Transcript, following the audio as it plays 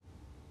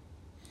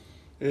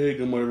Hey,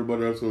 good morning,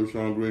 everybody. That's so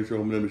Sean Green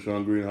Show. My name is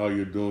Sean Green. How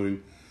you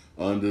doing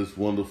on this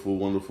wonderful,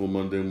 wonderful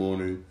Monday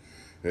morning?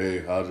 Hey,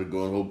 how's it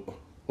going?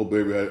 Hope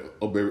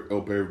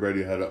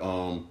everybody had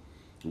a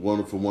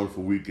wonderful,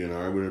 wonderful weekend.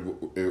 All right,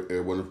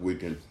 a wonderful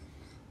weekend.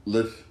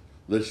 Let's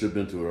let's jump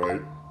into it. All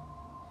right.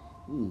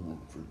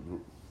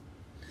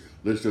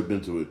 Let's jump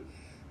into it.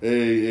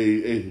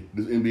 Hey.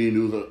 This NBA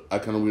news I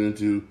kind of went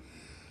into.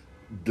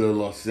 The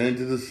Los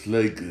Angeles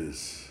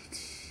Lakers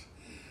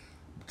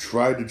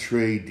tried to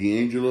trade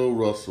D'Angelo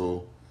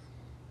Russell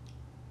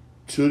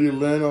to the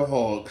Atlanta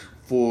Hawks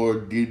for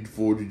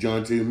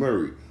DeJounte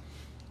Murray.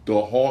 The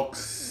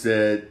Hawks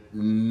said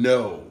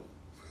no.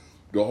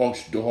 The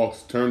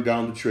Hawks turned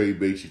down the trade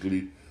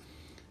basically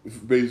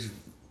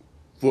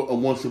for a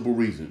one simple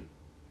reason.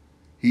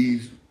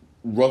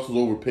 Russell's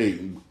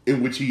overpaid,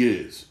 in which he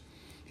is.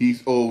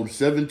 He's owed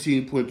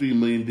 $17.3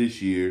 million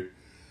this year,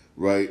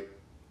 right?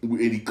 And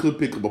he could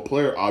pick up a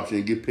player option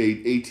and get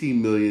paid $18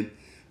 million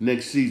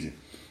next season,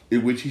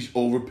 in which he's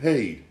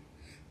overpaid.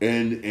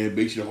 And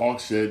basically the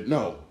Hawks said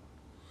no.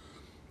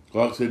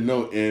 Hawks said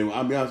no. And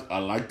I'll be honest, I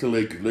like the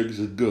Lakers. Lakers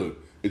are good,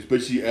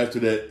 especially after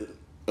that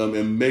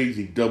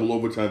amazing double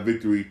overtime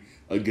victory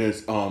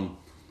against Golden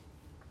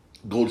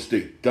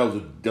State. That was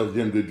a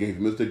damn good game. If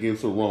you missed that game,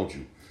 so wrong with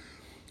you.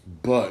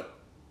 But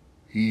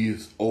he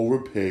is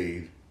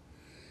overpaid.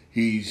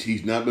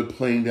 He's not been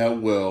playing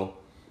that well.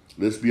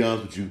 Let's be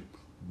honest with you.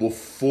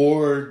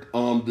 Before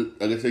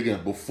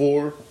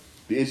before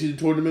the NCAA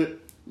tournament,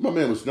 my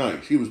man was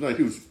nice. He was nice.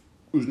 He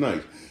was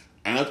nice.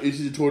 After the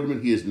NCAA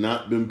tournament, he has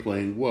not been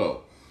playing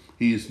well.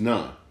 He is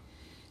not.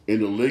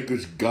 And the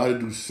Lakers got to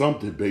do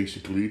something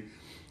basically,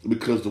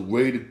 because the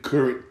way the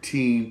current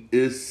team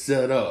is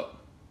set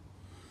up,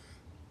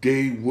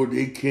 they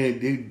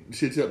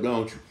sit up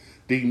down.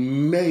 They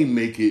may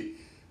make it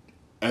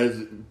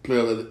as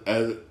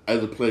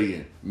a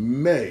play-in.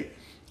 May.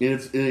 And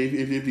if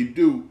they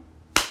do,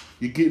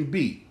 you're getting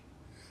beat.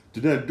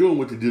 They're not doing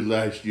what they did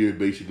last year,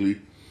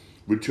 basically,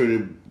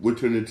 returning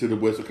to the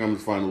Western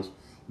Conference Finals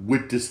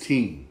with this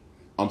team.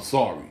 I'm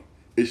sorry.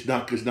 It's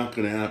not going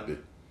to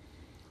happen.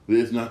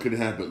 It's not going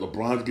to happen.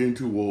 LeBron's getting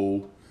too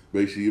old,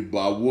 basically, but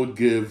I will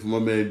give my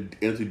man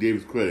Anthony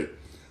Davis credit.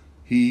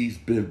 He's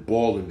been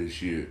balling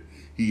this year.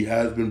 He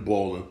has been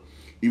balling.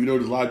 Even though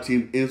there's a lot of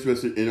teams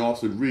interested in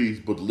Austin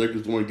Reeves, but the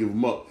Lakers don't want to give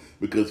him up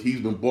because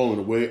he's been balling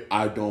away.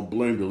 I don't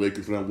blame the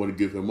Lakers for not wanting to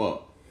give him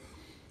up.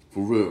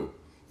 For real.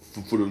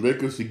 For the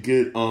Lakers to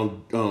get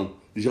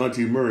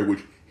DeJounte Murray,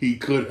 which he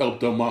could help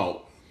them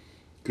out.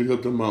 They're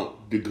going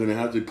to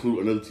have to include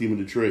another team in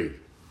the trade.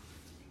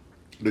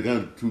 They're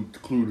going to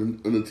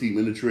include another team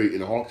in the trade,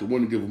 and the Hawks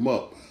want to give him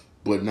up,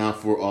 but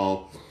not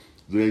for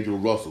D'Angelo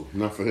Russell.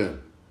 Not for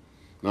him.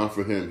 Not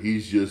for him.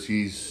 He's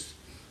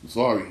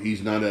sorry.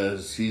 He's not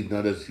that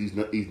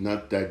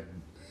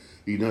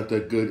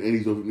good, and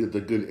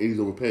he's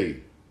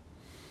overpaid.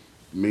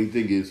 The main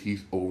thing is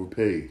he's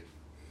overpaid.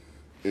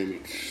 I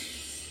mean,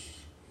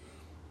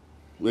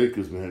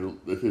 Lakers, man.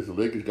 The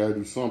Lakers got to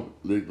do something.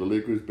 The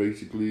Lakers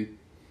basically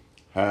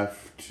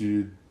have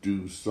to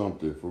do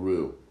something for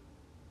real.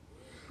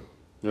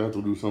 They have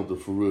to do something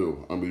for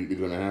real. I mean, they're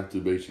going to have to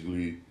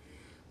basically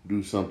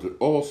do something.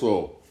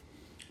 Also,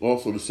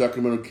 the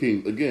Sacramento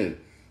Kings, again,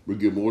 we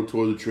get more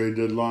towards the trade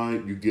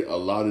deadline. You get a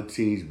lot of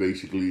teams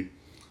basically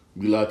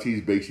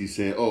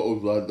saying, a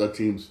lot of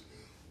teams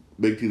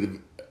make teams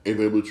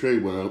available to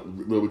trade when a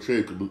lot of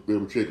teams want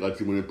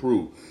to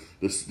improve.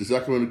 The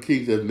Sacramento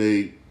Kings have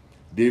made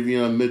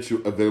Davion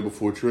Mitchell available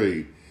for a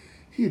trade.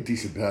 He's a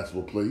decent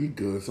basketball player. He's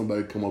good.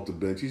 Somebody come off the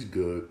bench. He's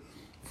good.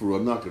 For real,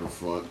 I'm not going to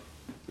front.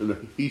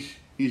 And he's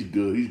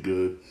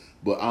good.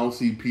 But I don't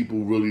see people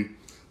really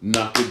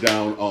knocking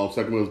down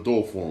Sacramento's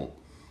door for him.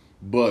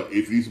 But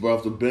if he's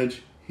off the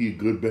bench, he's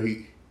good.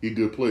 He's a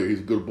good player. He's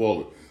a good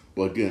baller.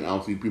 But again, I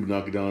don't see people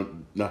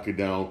knocking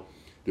down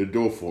their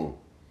door for him.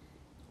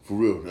 For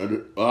real.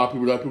 A lot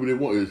of people they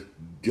want is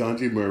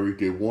DeJounte Murray.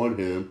 They want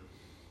him.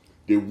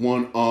 They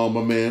want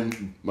my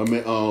man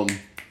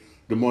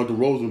DeMar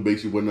DeRozan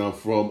basically went out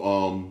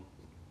from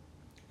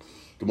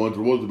DeMar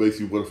DeRozan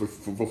basically went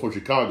from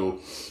Chicago.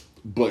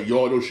 But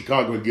y'all know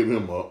Chicago ain't giving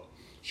him up.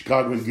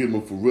 Chicago ain't giving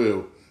him for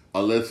real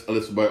unless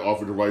somebody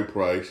offered the right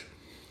price.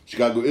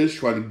 Chicago is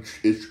trying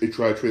to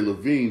trade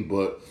Levine,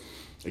 but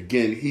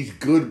again, he's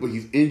good, but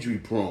he's injury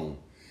prone.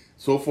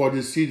 So far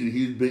this season,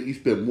 he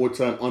spent more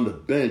time on the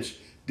bench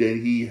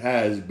than he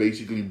has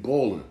basically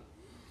balling.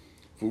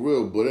 For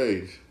real, but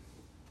hey,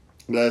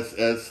 that's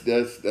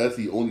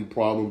the only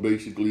problem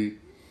basically.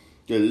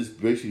 That is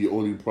basically the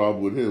only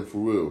problem with him for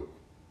real.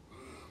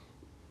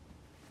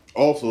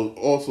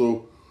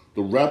 Also,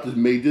 the Raptors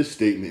made this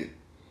statement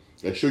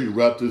that shows you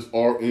Raptors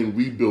are in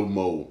rebuild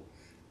mode.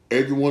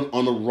 Everyone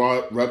on the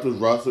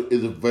Raptors roster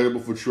is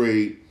available for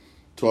trade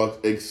talks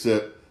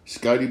except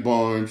Scotty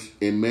Barnes,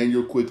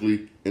 Emmanuel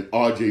Quickley, and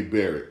R.J.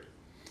 Barrett.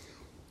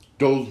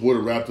 Those were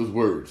the Raptors'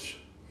 words.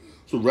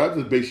 So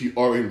Raptors basically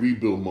are in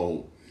rebuild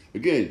mode.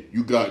 Again,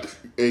 you got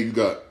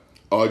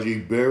R.J.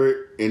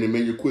 Barrett and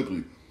Emmanuel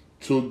Quickley.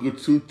 Two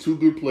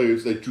good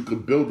players that you can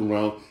build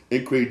around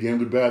and create a damn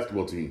good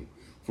basketball team.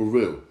 For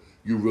real.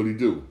 You really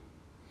do.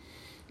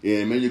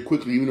 And man, you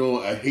quickly,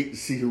 I hate to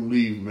see him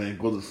leave, man.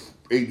 Brothers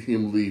hate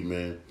him leave,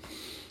 man.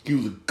 He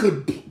was a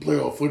good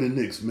player for the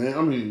Knicks, man.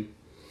 I mean,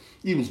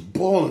 he was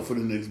balling for the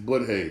Knicks,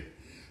 but hey,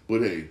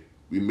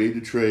 we made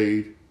the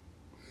trade,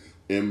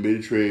 and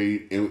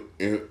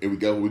we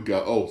got what we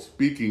got. Oh,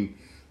 speaking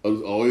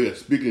of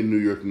New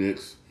York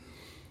Knicks,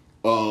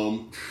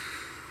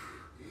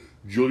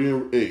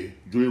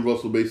 Julian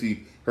Russell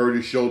basically hurt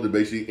his shoulder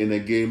basically in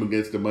that game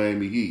against the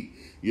Miami Heat.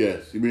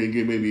 Yes,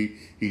 maybe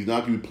he's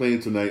not going to be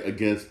playing tonight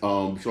against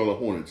Charlotte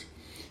Hornets.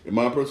 In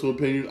my personal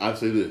opinion, I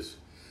say this: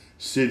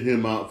 sit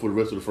him out for the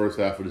rest of the first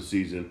half of the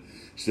season,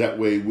 so that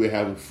way we're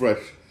having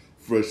fresh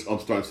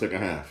starting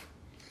second half.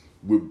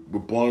 We're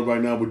balling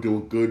right now. We're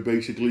doing good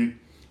basically.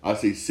 I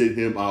say sit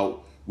him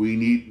out. We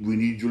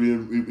need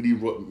Julian. We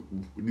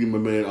need my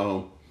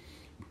man.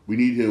 We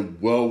need him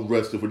well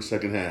rested for the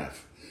second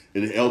half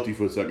and healthy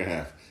for the second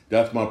half.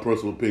 That's my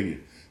personal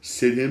opinion.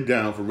 Sit him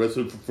down for rest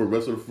of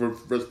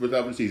the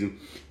half of the season,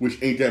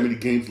 which ain't that many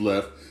games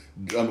left.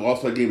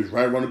 All-Star game is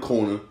right around the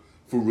corner,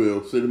 for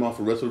real. Sit him out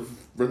for the rest of the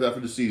first half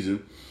of the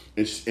season,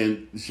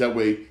 and that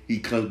way he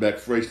comes back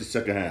fresh the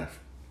second half.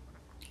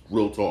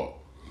 Real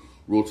talk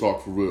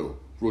for real.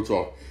 Real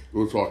talk.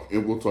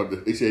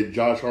 They said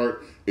Josh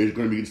Hart is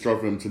going to be the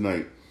start for him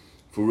tonight,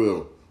 for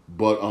real.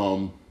 But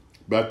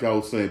back to what I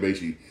was saying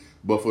basically.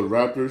 But for the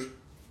Raptors,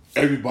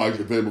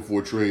 everybody's available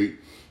for a trade.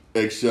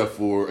 Except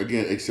for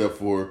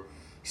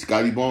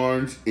Scotty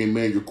Barnes,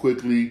 Emmanuel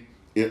Quickly,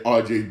 and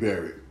R.J.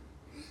 Barrett.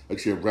 Like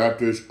I said, the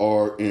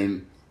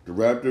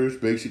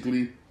Raptors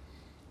basically,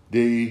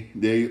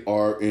 they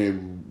are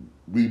in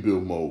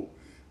rebuild mode.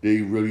 They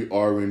really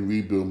are in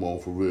rebuild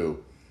mode for real.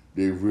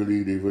 They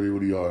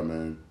really are,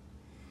 man.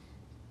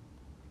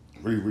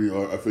 Really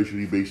are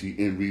officially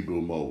basically in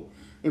rebuild mode.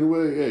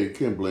 Anyway, hey,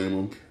 can't blame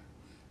them.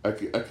 I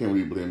can't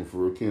really blame them for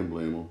real. Can't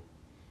blame them.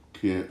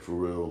 Can't for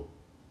real.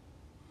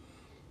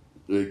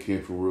 They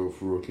can't for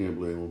real, can't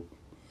blame them.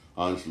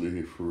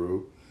 Honestly, for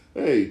real.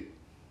 Hey,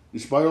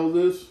 despite all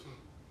this,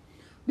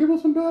 there were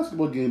some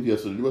basketball games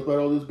yesterday. Despite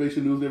all this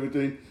basic news and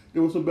everything,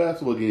 there were some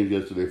basketball games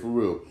yesterday, for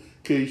real.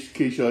 In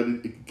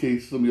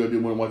case some of y'all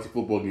didn't want to watch the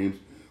football games,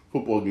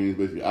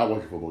 basically, I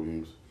watch the football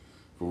games,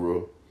 for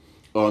real.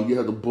 You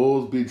had the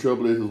Bulls beat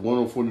Trailblazers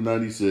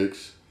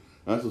 104-96.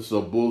 That's what's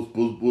up.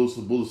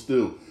 Bulls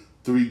still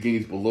 3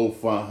 games below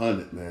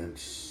 500, man.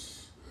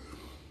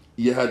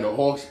 You had the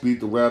Hawks beat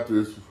the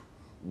Raptors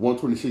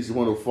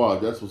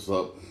 126-105. That's what's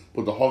up.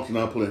 But the Hawks are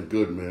not playing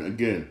good, man.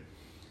 Again,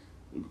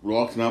 the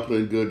Hawks are not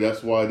playing good.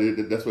 That's why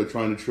they're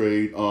trying to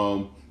trade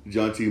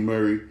John T.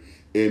 Murray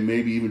and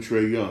maybe even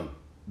Trae Young,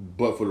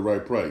 but for the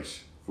right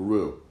price, for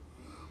real.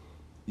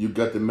 You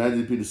got the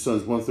Magic beat the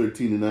Suns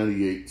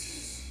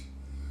 113-98.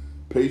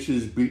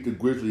 Pacers beat the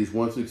Grizzlies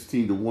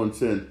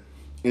 116-110.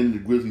 Ended the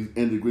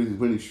Grizzlies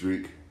winning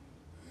streak.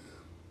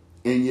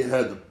 And you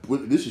had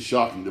this is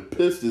shocking. The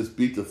Pistons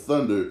beat the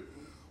Thunder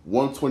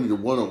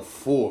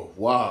 120-104.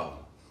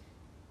 Wow.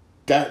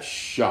 That's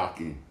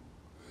shocking.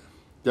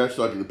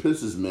 The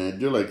Pistons, man,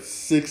 they're like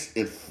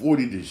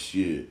 6-40 this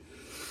year.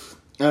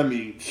 I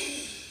mean,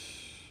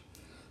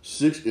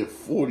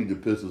 6-40 the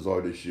Pistons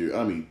are this year.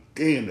 I mean,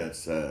 damn, that's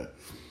sad.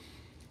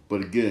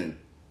 But again,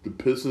 the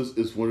Pistons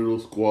is one of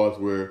those squads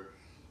where,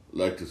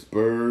 like the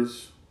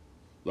Spurs,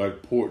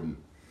 like Portland,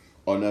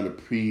 are not a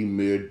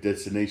premier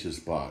destination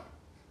spot.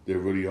 They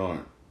really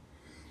aren't.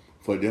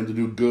 For them to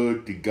do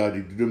good, they got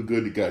to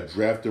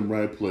draft them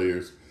right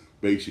players.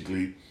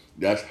 Basically,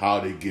 that's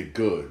how they get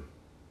good.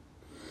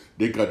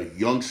 They got a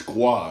young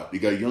squad.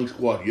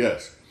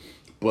 Yes,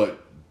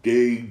 but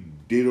they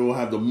don't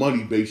have the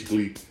money.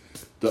 Basically,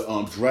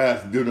 the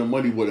draft. They're the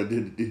money what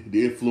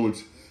they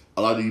influence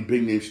a lot of these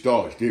big name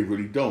stars. They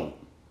really don't.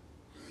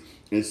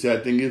 And the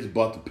sad thing is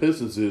about the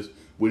Pistons is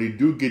when they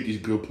do get these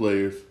good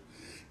players,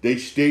 they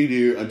stay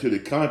there until the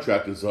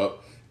contract is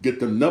up, get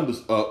the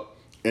numbers up,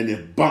 and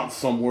then bounce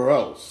somewhere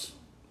else,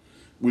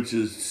 which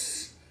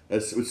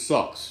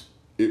sucks.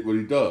 It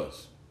really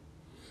does.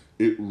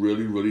 It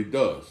really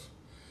does.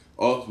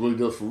 Oh, it really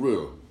does for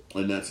real.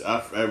 And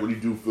I really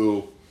do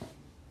feel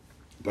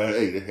bad.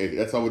 Hey,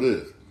 that's how it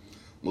is.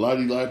 A lot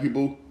of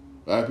people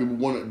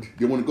want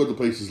to go to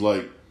places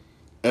like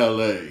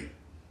L.A.,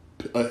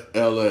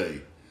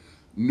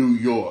 New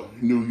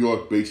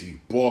York,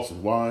 basically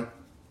Boston. Why?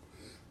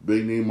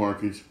 Big name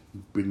markets,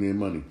 big name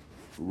money,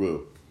 for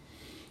real.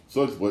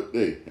 So that's what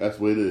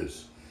it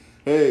is.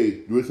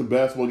 Hey, there is some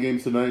basketball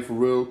games tonight for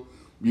real.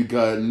 You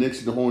got Knicks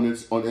and the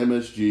Hornets on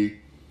MSG.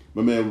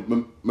 My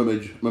man,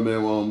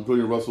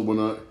 Julian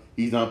Russell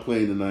he's not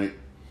playing tonight.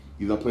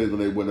 He's not playing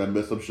tonight with that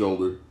messed up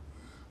shoulder.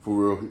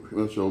 For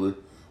real, shoulder.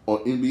 On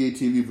NBA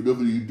TV, for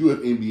those of you who do have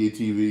NBA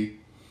TV,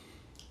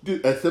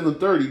 dude, at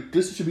 7:30,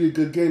 this should be a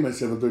good game at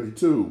 7:30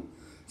 too.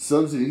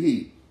 Suns and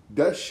Heat.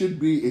 That should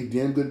be a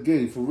damn good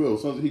game, for real.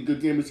 Suns and Heat,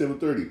 good game at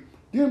 7:30.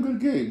 Damn good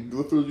game.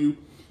 For those of you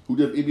who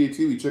do have NBA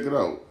TV, check it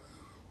out.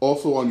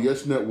 Also on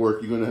Yes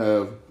Network, you're going to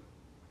have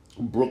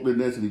Brooklyn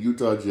Nets and the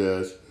Utah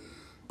Jazz.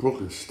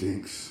 Brooklyn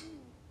stinks.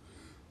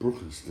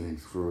 Brooklyn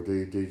stinks, bro.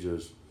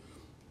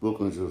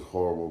 Brooklyn's just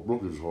horrible.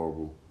 Brooklyn's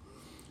horrible.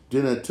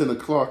 Then at 10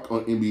 o'clock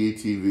on NBA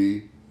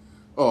TV,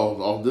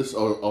 this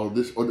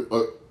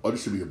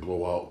should be a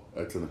blowout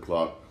at 10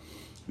 o'clock.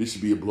 This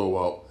should be a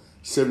blowout.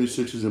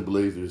 76ers and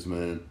Blazers,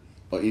 man,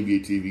 on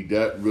NBA TV.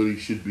 That really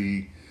should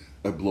be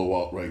a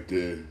blowout right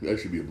there. That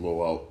should be a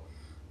blowout.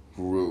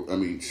 For real. I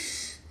mean,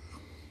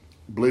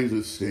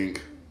 Blazers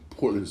stink.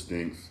 Portland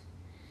stinks.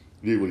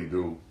 They really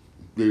do.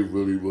 They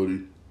really,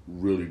 really,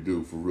 really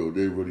do, for real.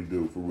 They really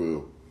do, for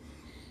real.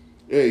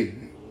 Hey,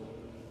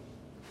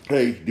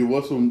 there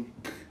was some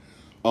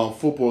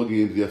football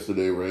games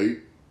yesterday, right?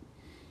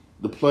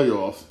 The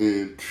playoffs,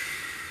 and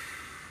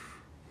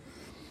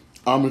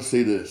I'm gonna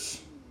say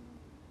this: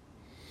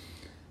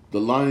 the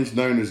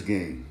Lions-Niners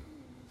game.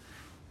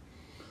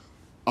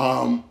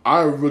 I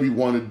was rooting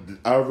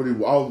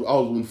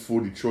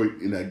for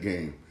Detroit in that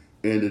game,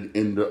 and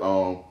in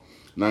the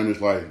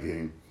Niners-Lions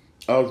game.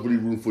 I was really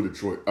rooting for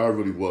Detroit. I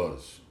really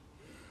was,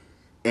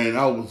 and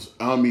I know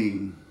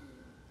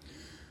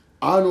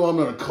I'm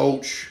not a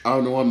coach.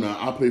 I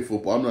play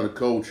football. I'm not a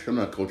coach. I'm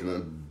not coaching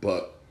nothing.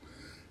 But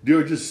there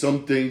are just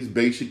some things,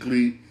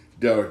 basically,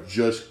 that are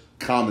just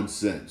common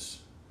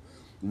sense.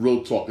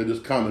 Real talk. They're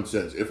just common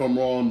sense. If I'm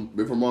wrong,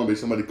 may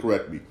somebody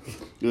correct me.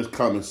 It's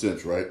common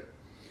sense, right?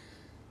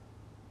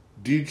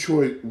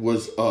 Detroit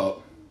was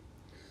up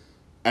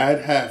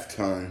at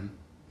halftime,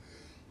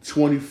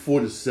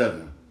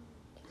 24-7.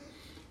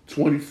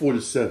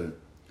 24-7.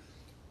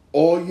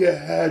 All you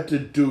had to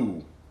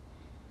do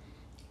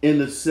in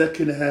the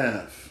second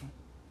half,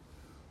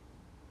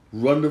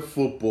 run the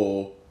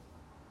football,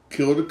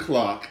 kill the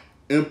clock,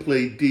 and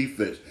play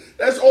defense.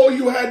 That's all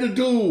you had to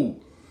do.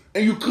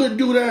 And you couldn't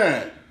do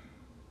that.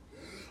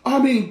 I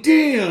mean,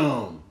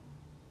 damn.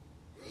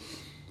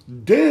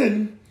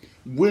 Then,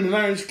 when the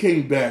Niners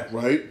came back,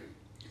 right,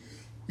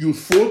 you was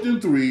 4th and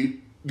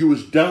 3, you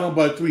was down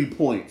by 3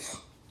 points.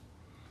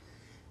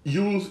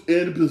 You was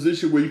in a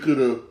position where you could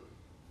have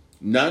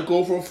not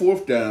go for a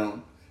 4th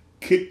down,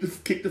 kick the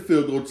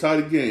field goal, tie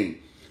the game.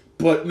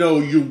 But no,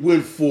 you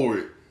went for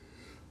it.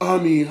 I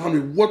mean,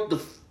 what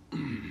the...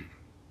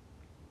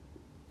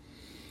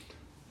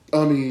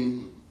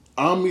 I'm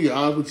going to be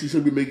honest with you.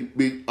 Should be making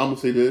big... I'm going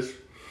to say this.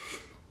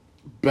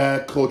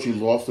 Bad coaching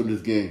lost in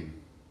this game.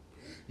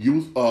 You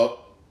was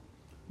up.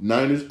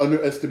 Niners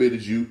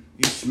underestimated you.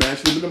 You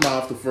smashed them in the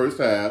mouth the first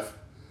half.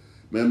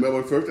 Man,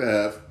 remember the first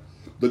half.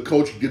 The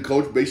coach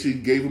basically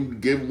gave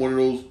him one of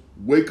those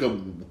wake up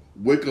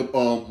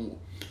yell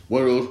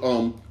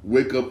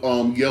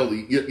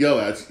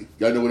at.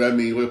 Y'all know what I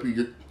mean. If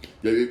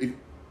you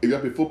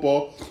play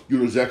football, you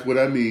know exactly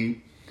what I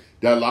mean.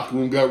 That locker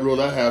room got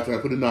real at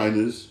halftime for the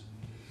Niners,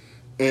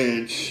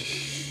 and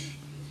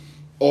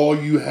all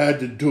you had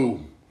to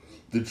do,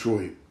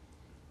 Detroit,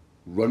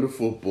 run the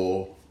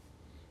football,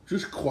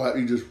 just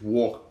quietly, just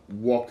walk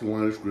the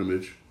line of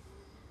scrimmage,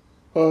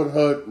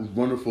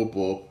 run the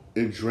football,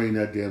 and drain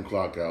that damn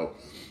clock out,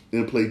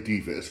 and play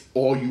defense.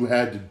 All you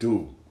had to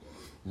do.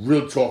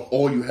 Real talk,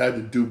 all you had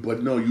to do,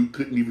 but no, you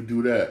couldn't even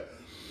do that.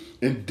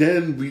 And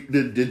then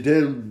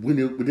when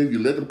you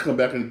let them come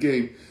back in the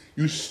game,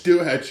 you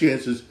still had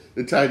chances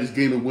to tie this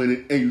game and win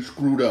it, and you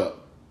screwed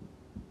up.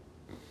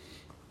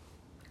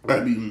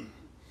 I mean,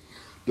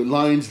 the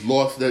Lions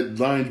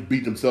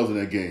beat themselves in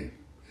that game.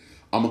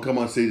 I'm gonna come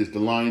on and say this: the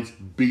Lions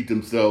beat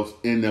themselves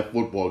in that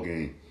football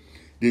game.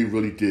 They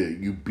really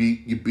did. You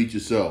beat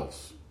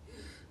yourselves.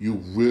 You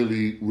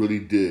really, really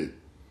did.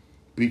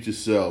 Beat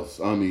yourselves.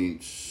 I mean,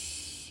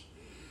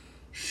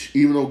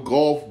 even though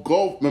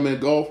golf, my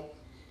man,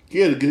 he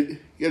had a good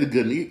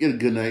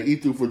night. He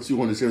threw for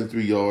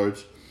 273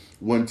 yards,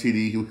 one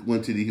TD.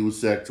 He was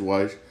sacked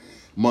twice.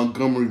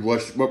 Montgomery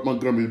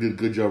did a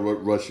good job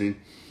rushing.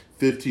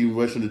 15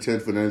 rushing to 10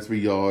 for 93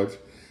 yards,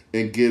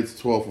 and Gibbs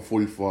 12 for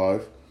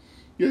 45.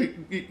 Yeah,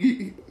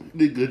 he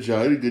did a good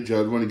job.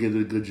 Running game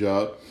did a good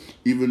job.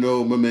 Even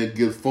though my man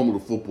Gibbs fumbled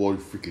the football,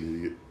 he's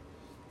freaking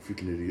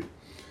idiot.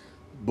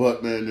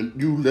 But man,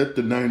 you let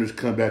the Niners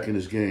come back in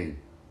this game.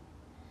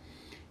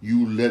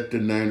 You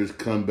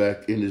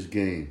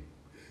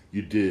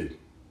did.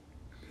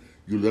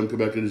 You let them come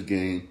back in this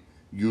game.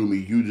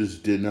 You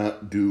just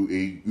didn't do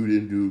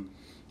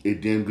a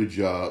damn good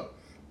job.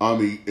 I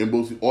mean, in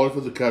both all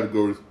offensive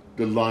categories,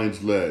 the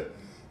Lions led.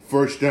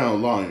 First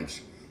down,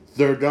 Lions.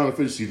 Third down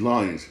efficiency,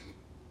 Lions.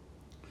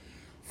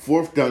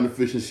 Fourth down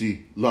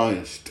efficiency,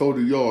 Lions.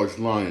 Total yards,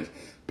 Lions.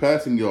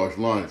 Passing yards,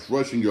 Lions.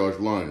 Rushing yards,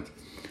 Lions.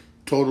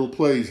 Total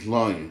plays,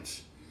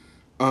 Lions.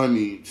 I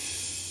mean,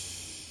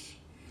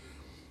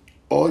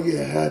 all you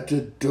had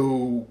to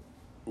do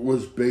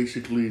was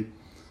basically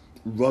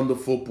run the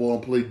football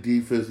and play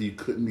defense, and you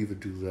couldn't even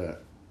do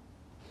that.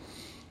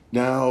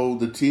 Now,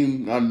 the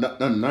team, not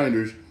the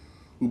Niners,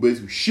 who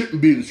basically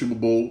shouldn't be in the Super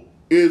Bowl,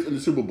 is in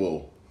the Super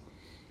Bowl.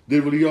 They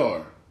really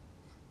are.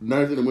 The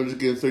Niners and the winners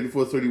again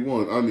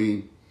 34-31. I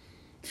mean,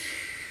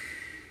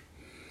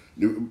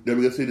 let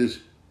me say this.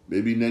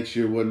 Maybe next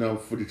year, what now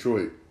for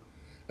Detroit?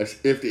 That's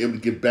if they're able to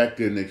get back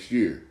there next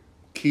year.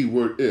 key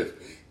word if.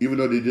 Even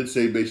though they did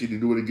say basically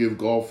they want to give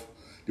Goff,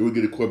 they would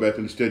get a quarterback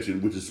an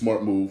extension, which is a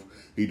smart move.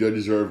 He does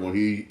deserve one.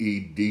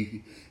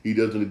 He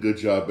does a good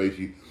job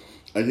basically.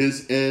 At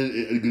his end,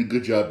 a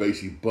good job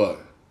basically. But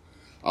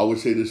I would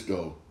say this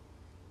though,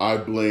 I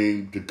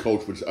blame the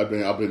coach for. I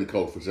blame the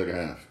coach for the second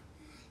half.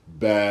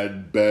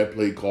 Bad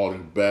play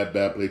calling.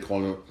 Bad play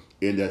calling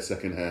in that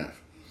second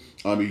half.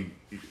 I mean,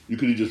 you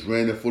could have just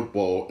ran the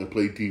football and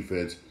played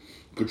defense,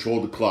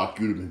 controlled the clock.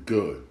 You'd have been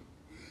good.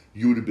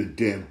 You would have been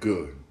damn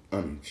good. I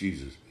mean,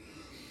 Jesus.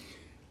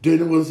 Then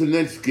it was the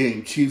next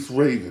game,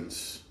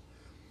 Chiefs-Ravens.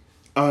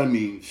 I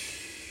mean,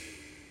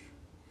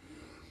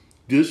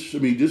 this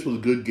was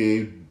a good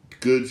game.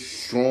 Good,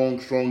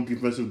 strong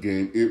defensive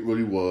game. It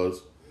really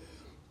was.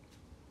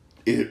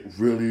 It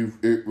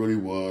really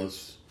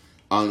was.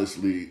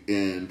 Honestly.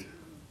 And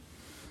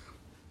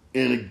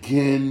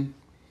again,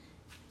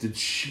 the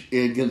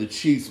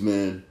Chiefs,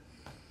 man.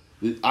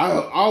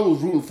 I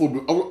was rooting for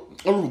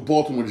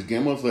Baltimore this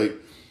game. I was like,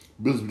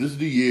 this is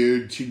the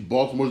year.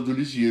 Baltimore's doing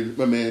this year.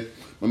 My man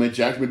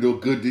Jackson doing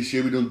good this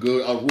year. We doing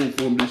good. I was rooting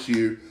for him this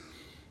year.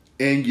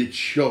 And you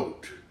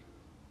choked.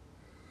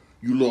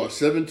 You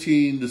lost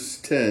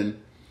 17-10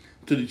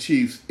 to the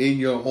Chiefs in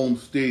your home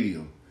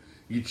stadium.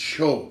 You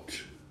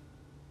choked.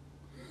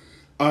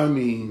 I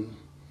mean,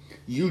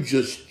 you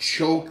just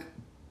choked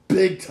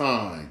big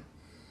time.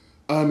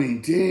 I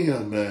mean,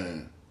 damn,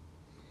 man.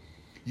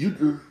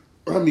 I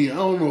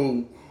don't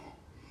know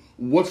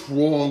what's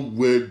wrong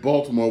with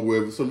Baltimore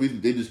where for some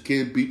reason they just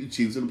can't beat the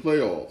Chiefs in the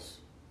playoffs.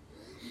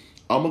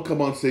 I'm going to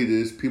come on and say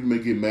this. People may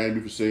get mad at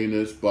me for saying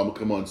this, but I'm going to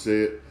come on and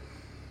say it.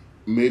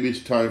 Maybe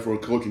it's time for a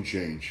coaching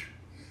change.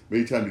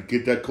 Maybe it's time to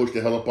get that coach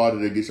the hell up out of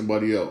there and get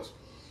somebody else.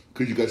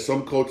 Because you got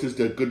some coaches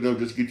that are good enough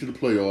just to get you to the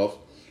playoffs.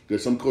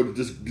 There's some coaches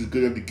just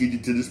good enough to get you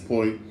to this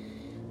point.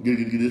 Get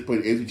to this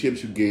point in the AFC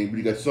Championship game. But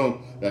you got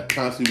some that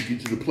constantly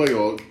get you to the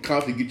playoffs,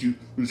 constantly get you to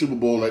the Super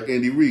Bowl like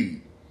Andy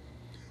Reid.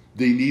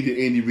 They need an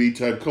Andy Reid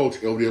type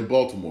coach over there in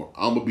Baltimore.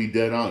 I'm going to be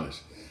dead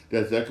honest.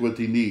 That's exactly what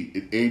they need.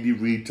 An Andy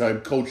Reid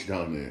type coach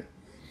down there.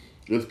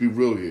 Let's be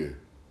real here.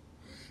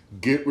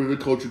 Get rid of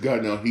the coach you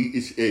got now.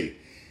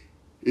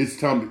 It's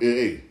time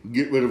to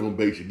get rid of him,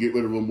 basically. Get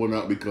rid of him,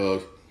 whatnot,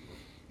 because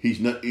he's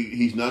not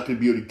going to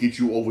be able to get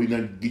you over. He's not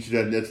going to get you to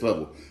that next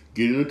level.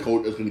 Get in a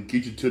coach that's going to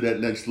get you to that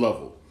next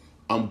level.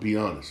 I'm going to be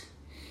honest.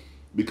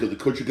 Because the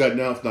coach you got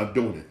now is not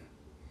doing it.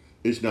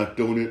 It's not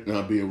doing it, and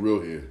I'm being real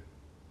here.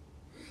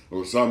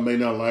 Or some may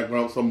not like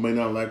what I'm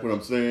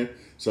saying.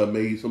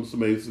 Somebody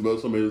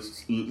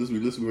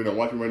listening right now,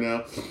 watching right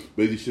now,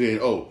 basically saying,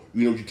 "Oh,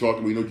 you know what you're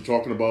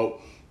talking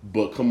about."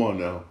 But come on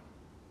now.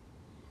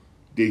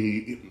 They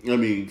need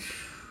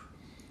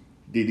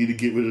to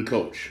get rid of the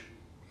coach.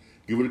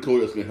 Get rid of the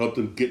coach that's going to help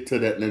them get to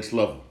that next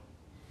level.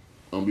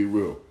 I'm going to be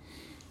real.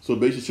 So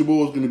basically, Super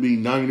Bowl is going to be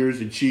Niners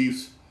and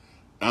Chiefs.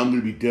 I'm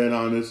going to be dead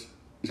honest.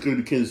 It's going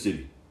to be Kansas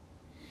City.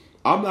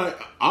 I'm not,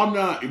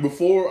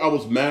 before I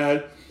was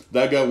mad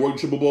that I got work in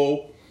Super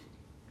Bowl.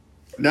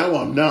 Now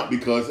I'm not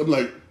because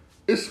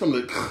it's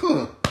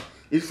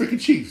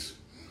freaking Chiefs.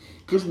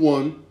 Because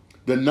one,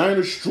 the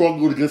Niners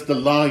struggled against the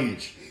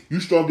Lions. You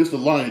struggle against the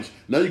Lions.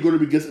 Now you're going to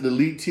be against an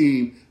elite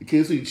team, the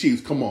Kansas City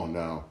Chiefs. Come on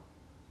now.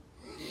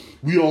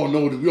 We all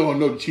know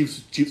the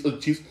Chiefs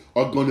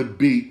are going to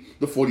beat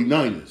the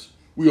 49ers.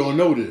 We all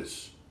know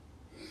this.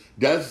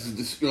 We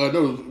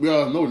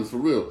all know this for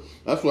real.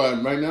 That's why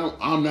right now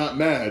I'm not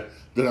mad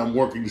that I'm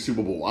working the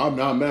Super Bowl. I'm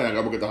not mad.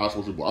 I work at the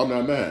hospital Super Bowl. I'm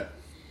not mad.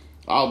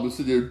 I'll be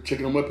sitting there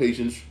checking on my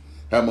patients,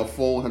 have my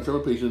phone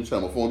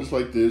just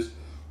like this,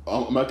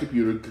 on my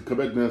computer, come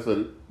back down and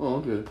say, "Oh,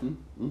 okay.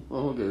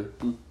 Okay.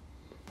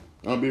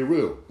 I'm being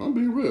real.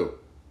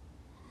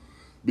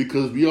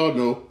 Because we all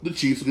know the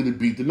Chiefs are going to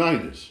beat the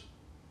Niners.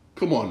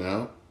 Come on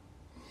now.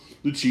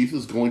 The Chiefs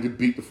is going to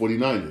beat the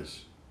 49ers.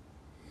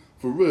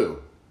 For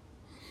real.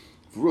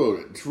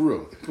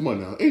 Come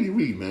on now. Andy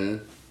Reid,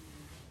 man.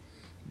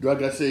 Do I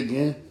got to say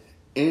again?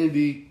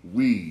 Andy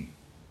Reid.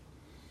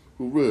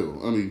 For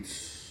real. I mean,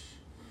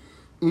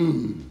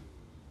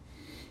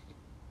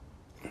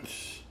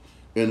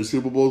 And the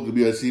Super Bowl is going to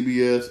be at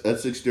CBS at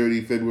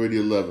 6:30, February the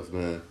 11th,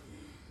 man.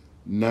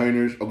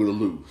 Niners are going to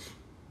lose.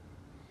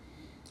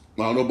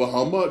 I don't know about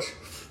how much,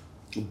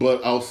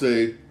 but I'll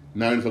say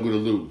Niners are going to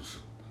lose.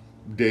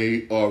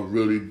 They are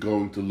really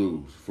going to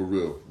lose. For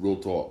real. Real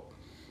talk.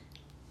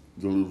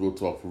 They're going to lose real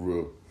talk for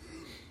real.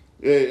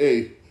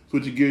 Hey,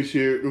 switch your gears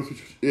here.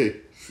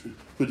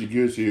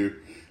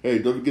 Hey,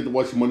 don't forget to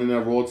watch Monday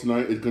Night Raw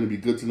tonight. It's going to be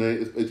good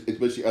tonight,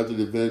 especially after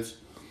the events.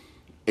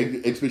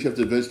 Especially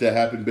after the events that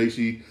happened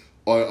basically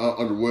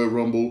on the Royal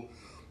Rumble.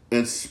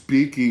 And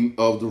speaking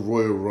of the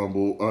Royal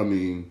Rumble, I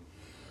mean,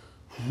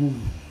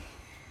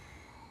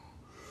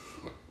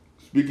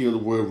 speaking of the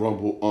Royal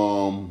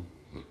Rumble,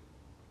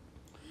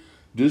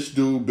 this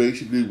dude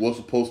basically was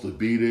supposed to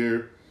be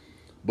there,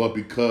 but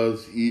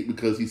because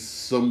he's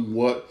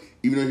somewhat,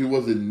 even though he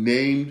wasn't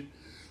named,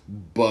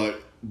 but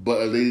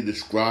a lady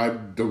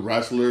described the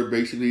wrestler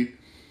basically,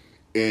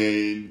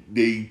 and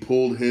they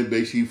pulled him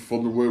basically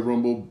from the Royal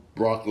Rumble,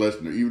 Brock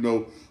Lesnar. Even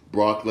though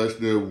Brock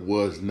Lesnar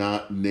was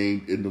not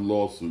named in the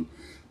lawsuit,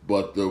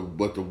 but the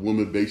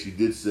woman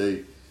basically did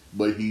say,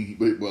 but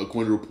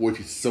according to reports,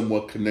 he's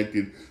somewhat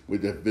connected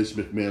with that Vince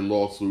McMahon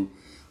lawsuit,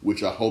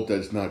 which I hope that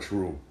is not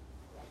true.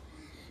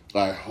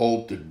 I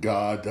hope to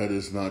God that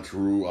is not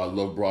true. I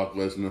love Brock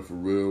Lesnar for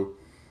real.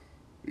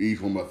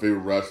 He's one of my favorite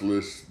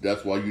wrestlers.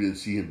 That's why you didn't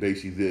see him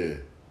basically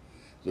there.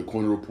 So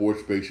according to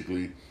reports,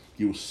 basically,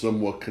 he was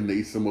somewhat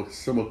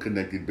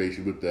connected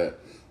basically with that.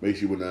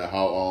 Basically with that,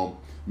 how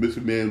Mr.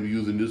 McMahon was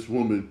using this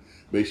woman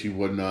basically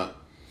whatnot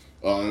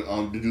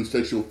to do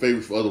sexual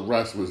favors for other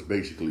wrestlers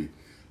basically.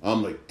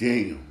 I'm like,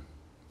 damn.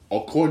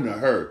 According to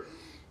her.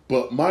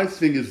 But my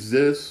thing is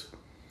this.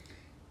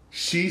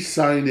 She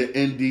signed an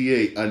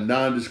NDA, a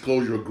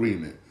non-disclosure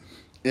agreement,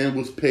 and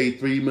was paid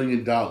 $3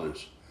 million.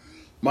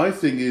 My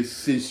thing is,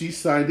 since she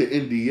signed the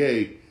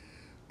NDA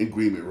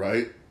agreement,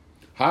 right?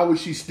 How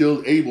is she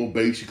still able,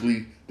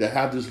 basically, to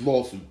have this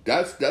lawsuit?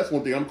 That's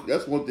one thing.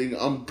 That's one thing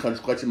I'm kind of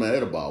scratching my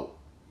head about.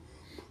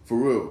 For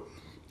real,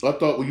 I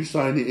thought when you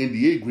signed the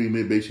NDA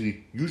agreement,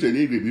 basically, you said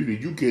the agreement,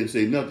 you can't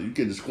say nothing. You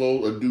can't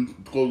disclose or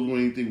disclose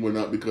anything or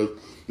not because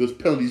there's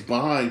penalties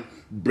behind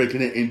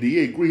breaking an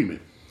NDA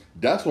agreement.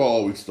 That's what I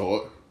always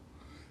thought.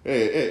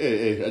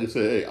 Hey, I just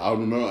said, hey, I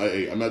don't know.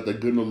 Hey, I'm not that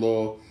good in the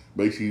law.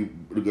 Basically,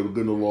 good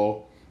in the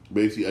law.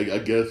 Basically, I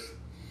guess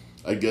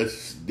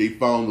they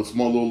found a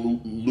small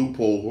little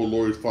loophole. Her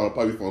lawyers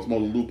probably found a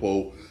small little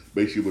loophole,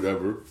 basically,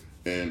 whatever.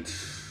 And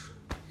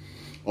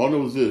all I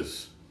know is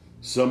this.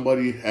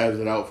 Somebody has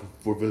it out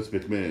for Vince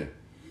McMahon.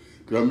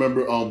 Because I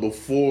remember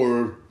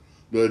before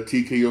the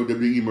TKO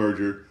WWE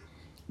merger,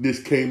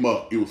 this came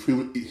up. He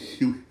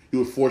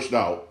was forced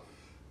out.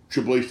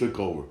 Triple H took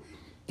over.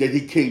 Then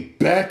he came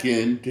back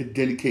in.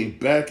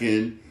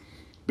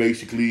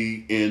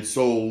 Basically, and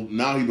so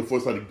now he's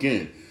forced out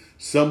again.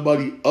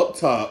 Somebody up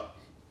top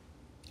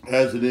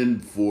has it in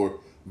for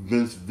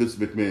Vince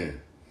McMahon.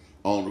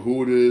 I don't know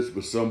who it is,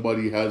 but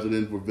somebody has it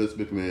in for Vince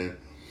McMahon.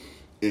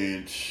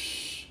 And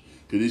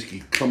cause this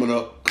keeps coming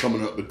up.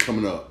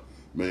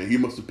 Man, he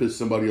must have pissed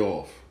somebody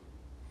off.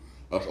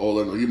 That's all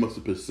I know. He must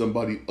have pissed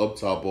somebody up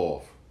top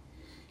off.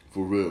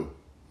 For real.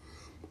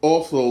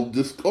 Also,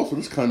 this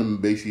kind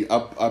of basically,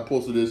 I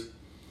posted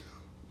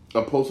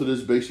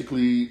this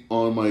basically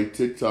on my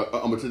TikTok,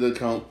 on my TikTok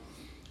account.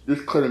 This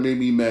kind of made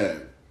me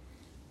mad.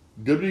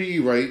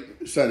 WWE,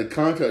 right, signed a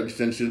contract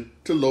extension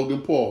to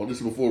Logan Paul. This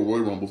is before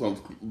Royal Rumble, so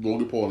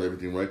Logan Paul and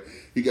everything, right?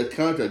 He got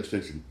contract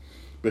extension.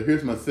 But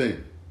here's my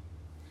thing.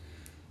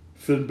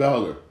 Finn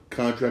Balor,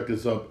 contract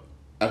is up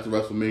after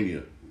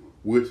WrestleMania.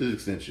 Where's his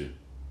extension?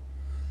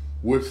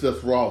 Where's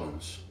Seth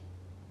Rollins?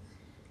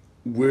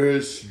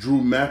 Where's Drew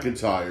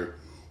McIntyre,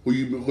 who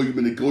you've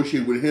been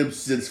negotiating with him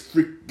since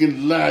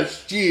freaking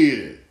last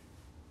year?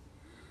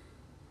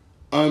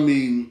 I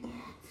mean,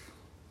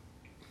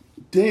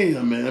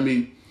 damn, man. I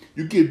mean,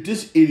 you give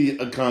this idiot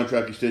a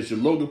contract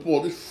extension, Logan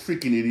Paul, this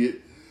freaking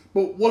idiot.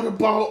 But what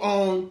about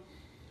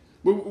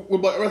what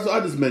about the rest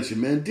I just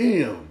mentioned, man?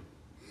 Damn.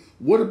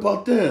 What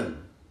about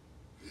them?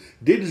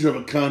 They deserve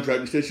a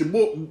contract extension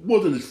more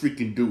than this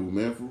freaking dude,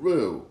 man, for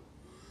real.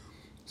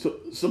 So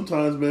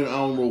sometimes, man, I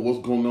don't know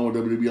what's going on with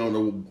WWE. I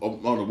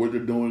don't know what they're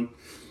doing.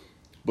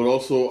 But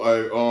also,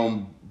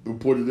 I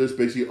reported this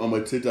basically on my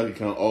TikTok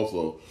account.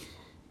 Also,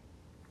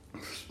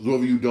 those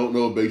of you who don't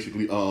know,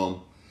 basically,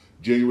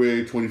 January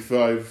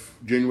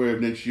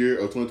of next year,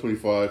 or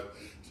 2025,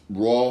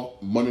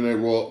 Monday Night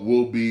Raw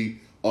will be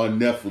on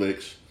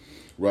Netflix,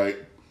 right?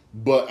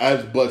 But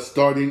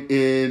starting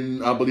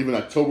in, I believe in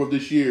October of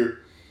this year,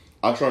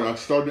 starting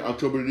in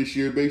October of this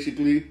year,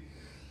 basically,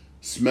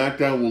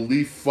 SmackDown will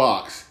leave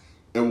Fox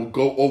and will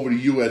go over to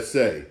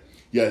USA.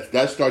 Yes,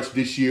 that starts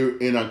this year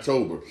in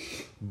October.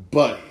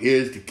 But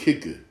here's the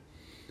kicker,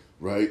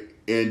 right?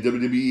 And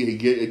WWE and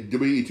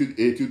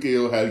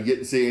 2KO have yet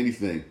to say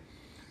anything.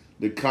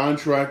 The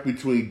contract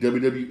between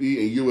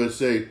WWE and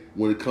USA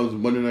when it comes to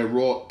Monday Night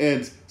Raw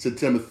ends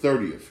September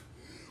 30th.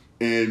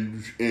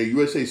 And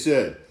USA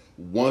said,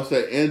 once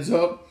that ends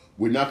up,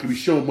 we're not going to be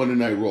showing Monday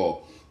Night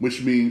Raw.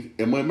 Which means,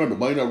 and remember,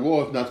 Monday Night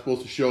Raw is not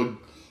supposed to show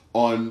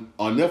on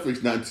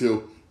Netflix not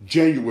until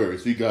January.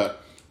 So you got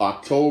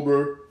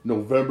October,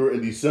 November,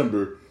 and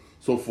December.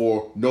 So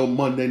for no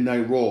Monday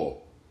Night Raw.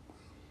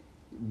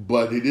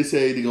 But they did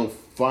say they're going to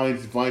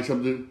find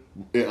something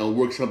and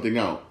work something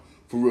out.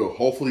 For real.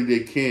 Hopefully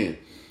they can.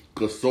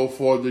 Because so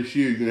far this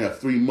year, you're going to have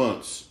 3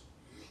 months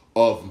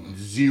of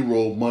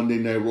zero Monday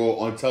Night Raw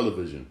on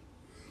television.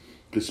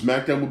 Because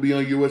SmackDown will be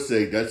on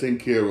USA. That's taken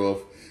care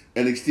of.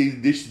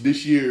 NXT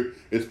this year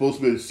is supposed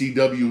to be on the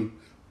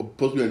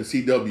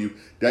CW.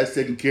 That's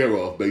taken care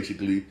of,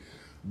 basically.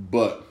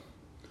 But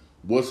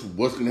what's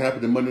going to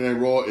happen to Monday Night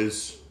Raw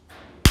is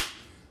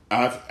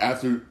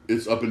after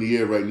it's up in the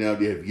air right now,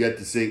 they have yet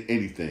to say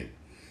anything.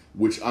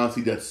 Which,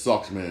 honestly, that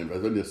sucks, man. I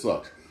think that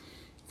sucks.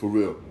 For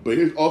real. But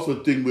here's also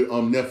the thing with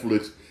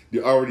Netflix. They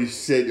already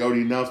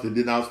announced it.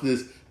 They announced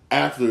this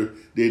after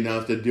they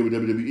announced that they were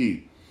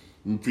WWE.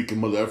 Freaking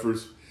mother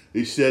effers.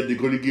 They said they're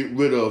going to get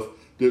rid of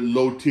their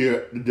low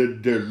tier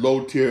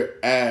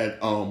ad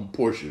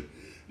portion.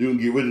 They're going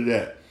to get rid of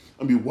that.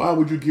 I mean, why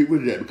would you get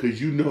rid of that?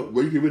 Because you know,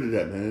 where you get rid of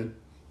that, man?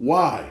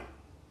 Why?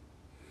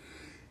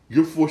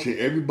 You're forcing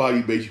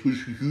everybody, basically,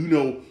 who you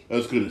know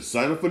that's going to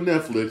sign up for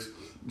Netflix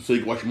so you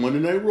can watch Monday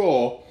Night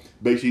Raw.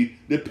 Basically,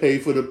 they pay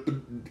for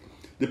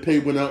they pay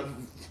went out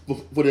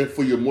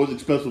for your most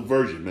expensive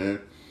version, man.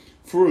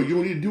 For real, you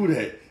don't need to do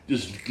that.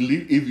 Just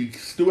leave, if you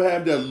still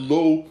have that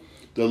low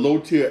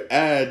tier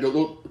ad, the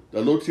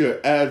low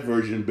tier ad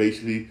version,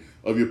 basically,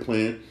 of your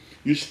plan,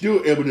 you're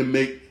still able to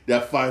make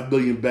that $5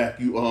 billion back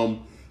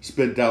you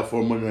spent out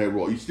for Monday Night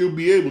Raw. You still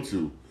be able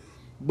to,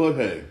 but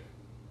hey,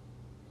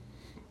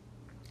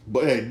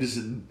 this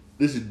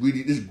is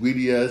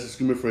greedy ass,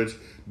 excuse me French,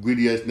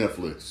 greedy ass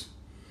Netflix,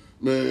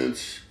 man.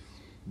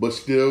 But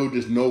still,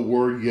 there's no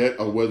word yet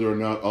on whether or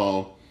not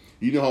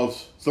you know how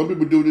some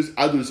people do this.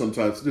 I do this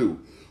sometimes too,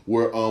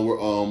 where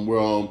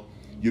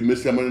you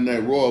miss that Monday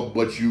Night Raw,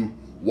 but you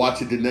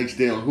watch it the next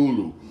day on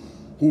Hulu.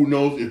 Who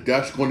knows if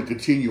that's going to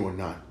continue or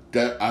not?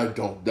 That I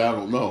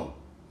don't know.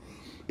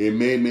 It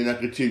may or may not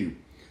continue.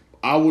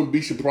 I wouldn't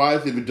be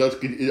surprised if it does.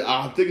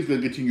 I think it's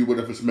going to continue with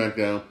it for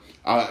SmackDown.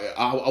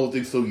 I would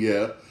think so,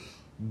 yeah.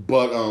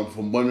 But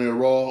for Monday Night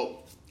Raw,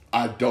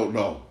 I don't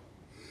know.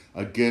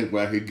 Again,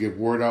 when I could get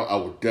word out, I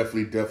would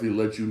definitely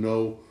let you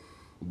know.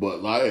 But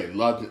a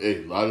lot of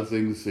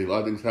things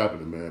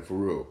happening, man, for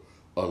real.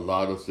 A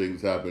lot of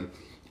things happen.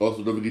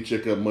 Also, don't forget to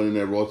check out Monday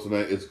Night Raw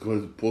tonight. It's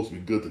supposed to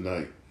be good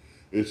tonight.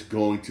 It's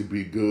going to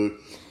be good.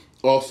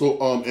 Also,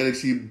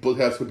 NXT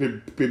has a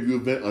pay-per-view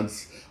event on,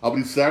 I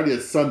believe, Saturday or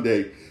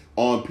Sunday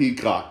on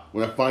Peacock.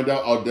 When I find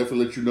out, I'll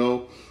definitely let you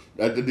know.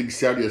 I think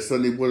Saturday or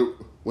Sunday, one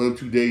of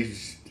 2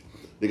 days,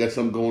 they got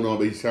something going on.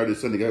 But Saturday or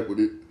Sunday,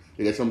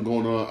 they got something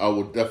going on. I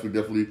will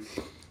definitely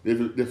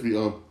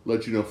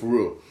let you know for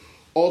real.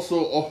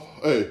 Also,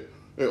 hey,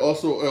 for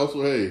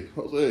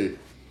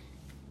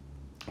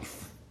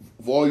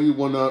all you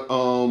wanna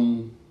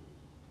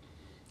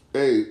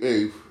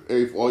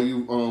for all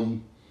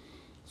you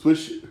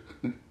Switch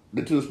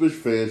Nintendo Switch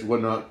fans,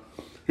 whatnot.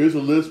 Here's a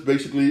list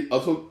basically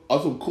of some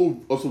cool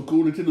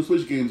Nintendo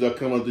Switch games that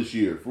come out this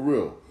year. For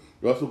real,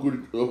 there are some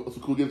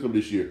cool games coming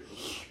this year.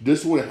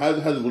 This one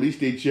hasn't release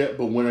date yet,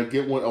 but when I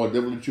get one, I'll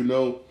definitely let you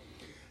know.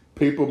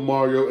 Paper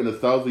Mario and the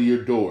Thousand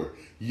Year Door.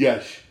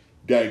 Yes,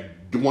 that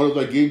one of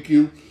the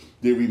GameCube.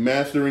 They're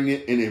remastering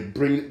it and they're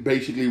bringing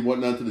basically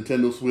whatnot to the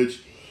Nintendo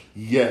Switch.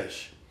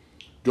 Yes,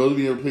 those of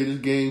you who ever played this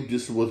game,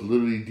 this was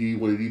literally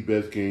one of the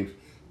best games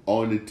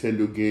on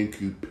Nintendo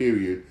GameCube,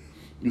 period.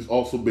 It's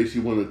also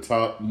basically one of the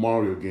top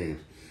Mario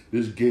games.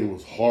 This game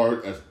was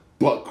hard as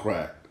butt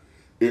crack.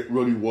 It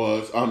really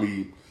was. I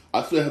mean,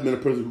 I still have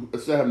not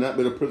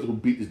been a person who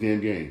beat this damn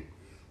game.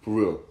 For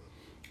real.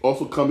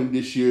 Also coming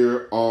this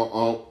year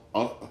on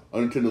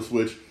Nintendo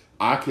Switch,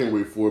 I can't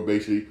wait for it,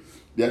 basically.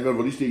 They haven't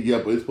released it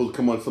yet, but it's supposed to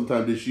come out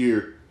sometime this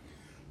year.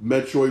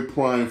 Metroid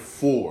Prime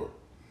 4.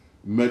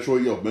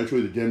 Metroid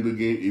is a damn good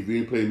game. If you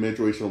ain't playing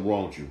Metroid, something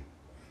wrong with you.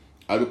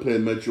 I've been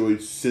playing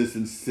Metroid since the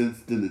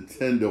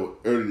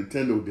early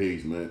Nintendo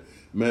days, man.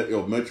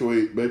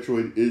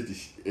 Metroid is the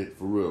shit,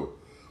 for real.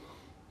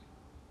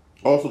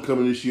 Also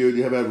coming this year,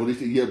 they haven't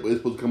released it yet, but it's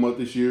supposed to come out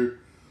this year.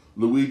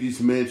 Luigi's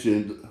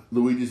Mansion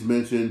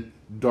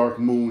Dark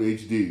Moon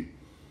HD.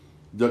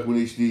 Dark Moon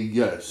HD,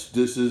 yes.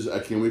 I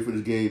can't wait for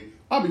this game.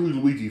 I'm a huge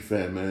Luigi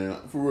fan, man.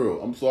 For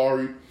real. I'm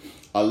sorry.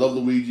 I love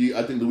Luigi.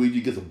 I think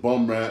Luigi gets a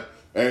bum rap.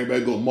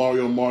 Everybody go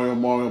Mario,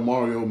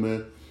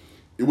 man.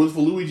 It was for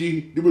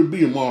Luigi, there would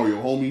be a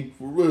Mario, homie.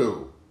 For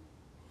real.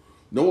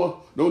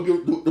 No one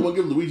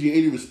give Luigi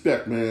any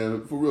respect,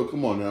 man. For real,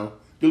 come on now.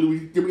 Give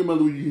me my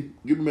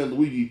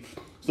Luigi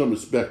some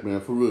respect,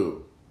 man. For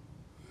real.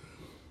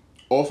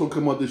 Also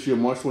come out this year,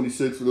 March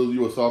 26th, for those of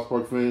you who are South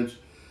Park fans.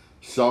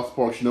 South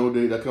Park Snow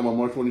Day, that come out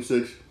March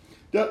 26th.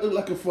 That looked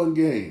like a fun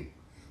game.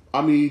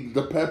 I mean,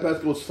 the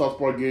Pascal South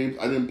Park games,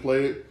 I didn't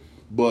play it,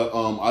 but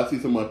I see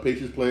some of my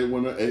patients play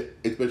it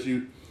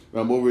especially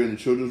when I'm over in the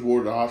children's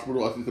ward at the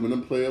hospital. I see some of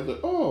them play. I was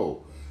like,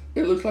 oh,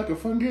 it looks like a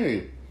fun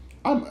game.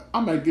 I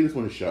might give this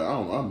one a shot.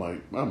 I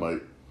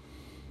might.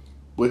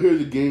 But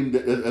here's a game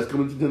that's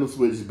coming to Nintendo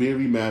Switch. It's being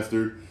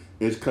remastered.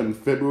 It's coming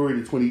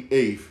February the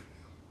 28th.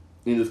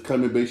 And it's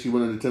coming basically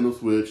on the Nintendo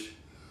Switch.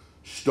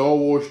 Star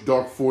Wars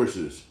Dark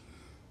Forces.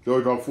 Star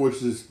Wars Dark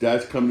Forces,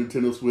 that's coming to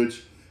Nintendo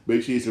Switch.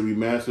 Basically, it's a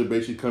remaster,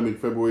 basically coming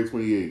February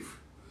 28th.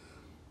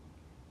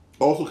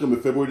 Also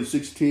coming February the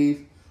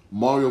 16th,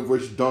 Mario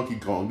vs. Donkey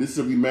Kong. This is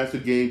a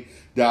remastered game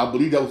that I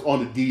believe that was on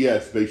the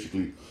DS,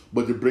 basically.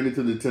 But to bring it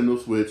to the Nintendo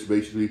Switch,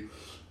 basically,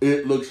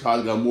 it looks hot.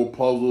 It got more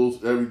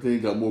puzzles, everything.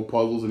 Got more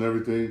puzzles and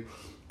everything.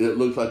 It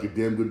looks like a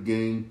damn good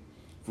game,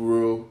 for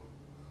real.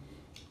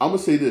 I'm going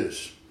to say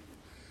this.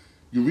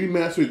 You're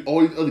remastering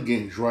all these other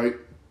games, right?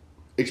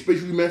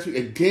 Especially remastering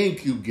a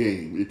GameCube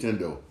game,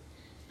 Nintendo.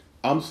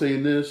 I'm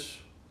saying this.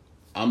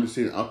 I'm just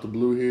saying out the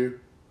blue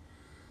here.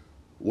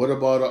 What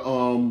about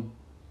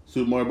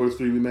Super Mario Bros.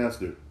 3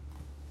 remastered?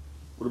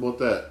 What about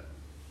that?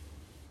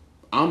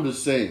 I'm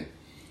just saying.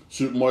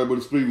 Super Mario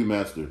Bros. 3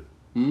 remastered.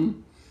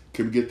 Can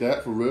we get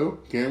that for real?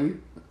 Can we?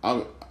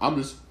 I'm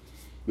just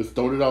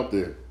throwing it out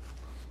there.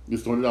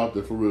 Just throwing it out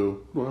there for real.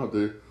 Throwing it out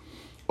there.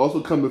 Also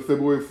coming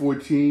February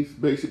 14th,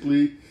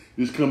 basically,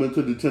 is coming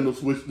to Nintendo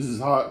Switch. This is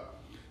hot.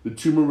 The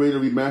Tomb Raider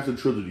Remastered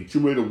Trilogy.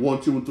 Tomb Raider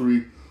 1, 2, and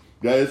 3.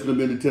 That is going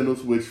to be Nintendo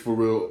Switch for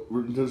real.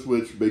 Nintendo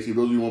Switch, basically,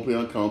 those of you who want to play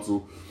on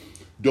console.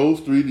 Those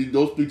three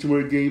Tomb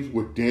Raider games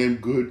were damn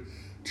good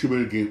Tomb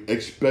Raider games.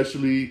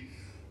 Especially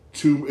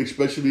Tomb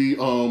Raider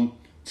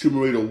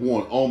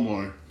 1. Oh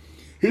my.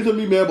 Here's what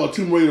me mad about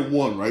Tomb Raider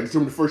 1, right?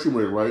 The first Tomb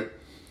Raider, right?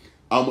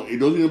 It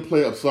doesn't even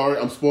play. I'm sorry,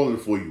 I'm spoiling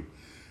it for you.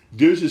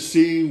 There's a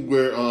scene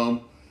where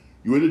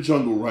you're in the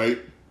jungle, right?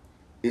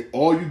 And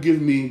all you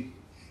give me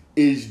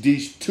is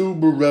these two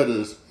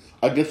Berettas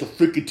against a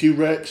freaking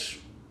T-Rex.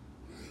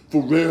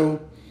 For real.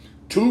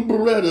 2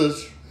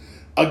 Berettas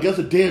against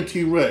a damn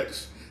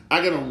T-Rex.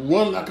 I gotta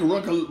run like a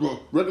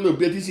regular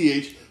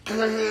BTCH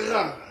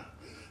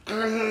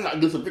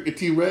against a freaking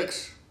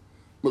T-Rex.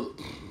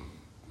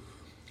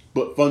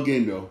 But fun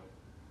game though.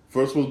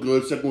 First one's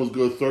good, second one's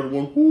good, third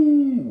one,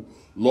 whoo,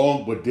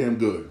 long but damn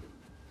good.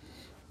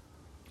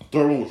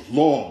 Third one was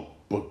long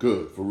but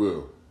good, for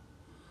real.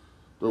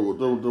 Third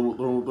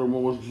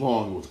one was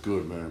long, it was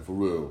good, man, for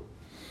real.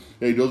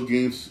 Hey, those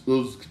games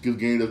that's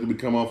gonna be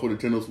coming out for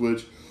Nintendo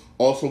Switch.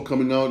 Also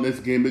coming out next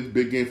game,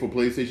 big game for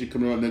PlayStation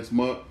coming out next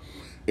month.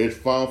 It's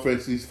Final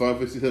Fantasy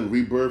VII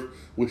Rebirth,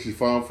 which is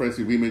Final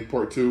Fantasy Remake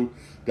Part 2.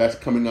 That's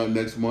coming out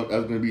next month.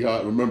 That's gonna be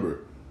hot. Remember,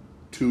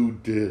 2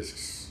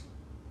 discs.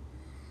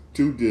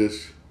 2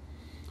 discs.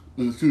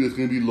 The 2 discs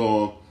gonna be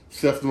long.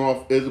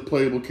 Sephiroth is a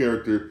playable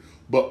character,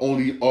 but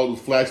only all the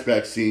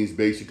flashback scenes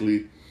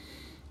basically.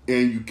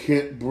 And you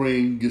can't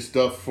bring your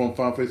stuff from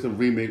Final Fantasy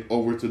Remake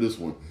over to this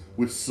one,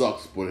 which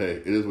sucks. But hey,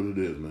 it is what it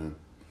is, man.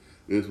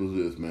 It is what it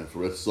is, man.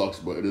 For us, sucks,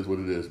 but it is what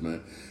it is,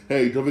 man.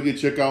 Hey, don't forget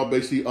to check out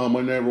basically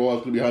Monday Night Raw.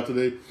 It's gonna be hot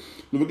today.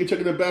 Don't forget to check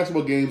out the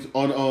basketball games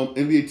on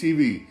NBA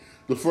TV.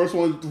 The first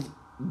one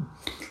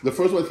at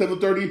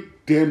 7:30,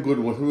 damn good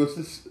one. At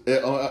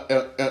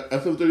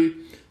 7:30,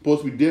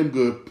 supposed to be damn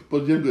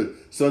good.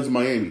 Suns in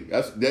Miami.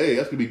 That's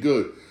gonna be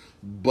good.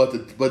 But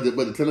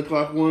the 10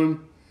 o'clock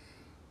one,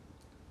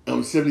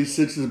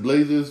 76ers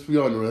Blazers. We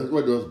all know that.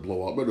 Right there, that's a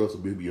blowout. Right there, that's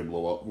gonna be a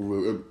blowout. For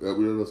real.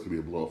 That's gonna be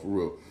a blowout for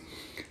real.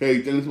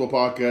 Hey, thanks for my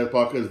podcast.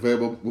 Podcast is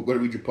available. Where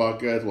to read your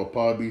podcast? On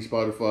Podbean,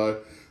 Spotify,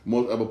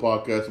 most other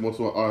podcasts, most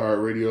on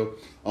iHeartRadio.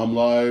 I'm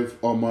live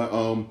on my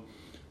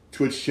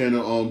Twitch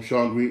channel,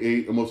 Sean Green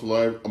 8. I'm also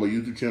live on my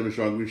YouTube channel,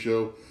 Sean Green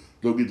Show.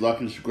 Don't get like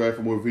and subscribe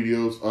for more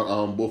videos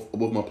on both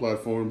my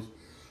platforms.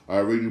 I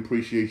really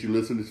appreciate you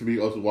listening to me,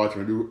 also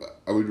watching.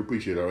 I really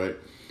appreciate it. All right,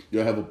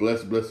 y'all have a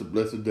blessed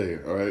day.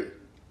 All right.